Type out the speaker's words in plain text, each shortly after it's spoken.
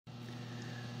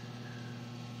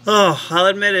Oh, I'll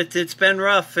admit it, it's been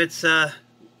rough. It's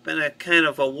been a kind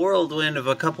of a whirlwind of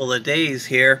a couple of days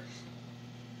here.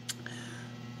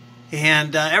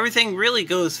 And everything really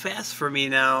goes fast for me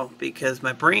now because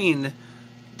my brain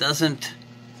doesn't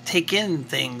take in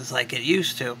things like it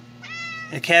used to.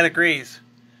 The cat agrees.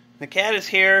 The cat is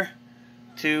here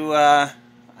to,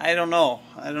 I don't know,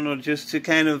 just to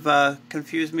kind of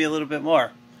confuse me a little bit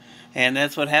more. And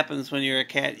that's what happens when you're a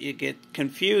cat. You get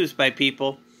confused by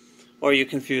people, or you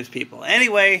confuse people.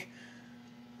 Anyway,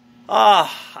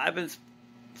 I've been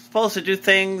supposed to do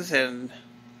things, and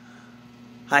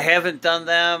I haven't done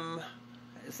them.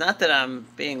 It's not that I'm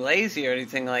being lazy or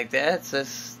anything like that. It's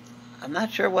just I'm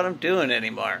not sure what I'm doing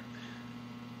anymore.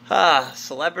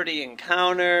 Celebrity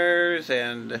encounters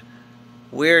and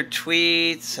weird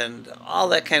tweets and all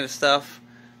that kind of stuff.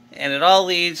 And it all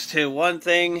leads to one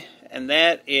thing, and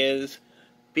that is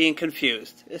being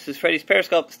confused. This is Freddy's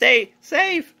Periscope. Stay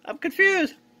safe. I'm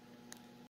confused.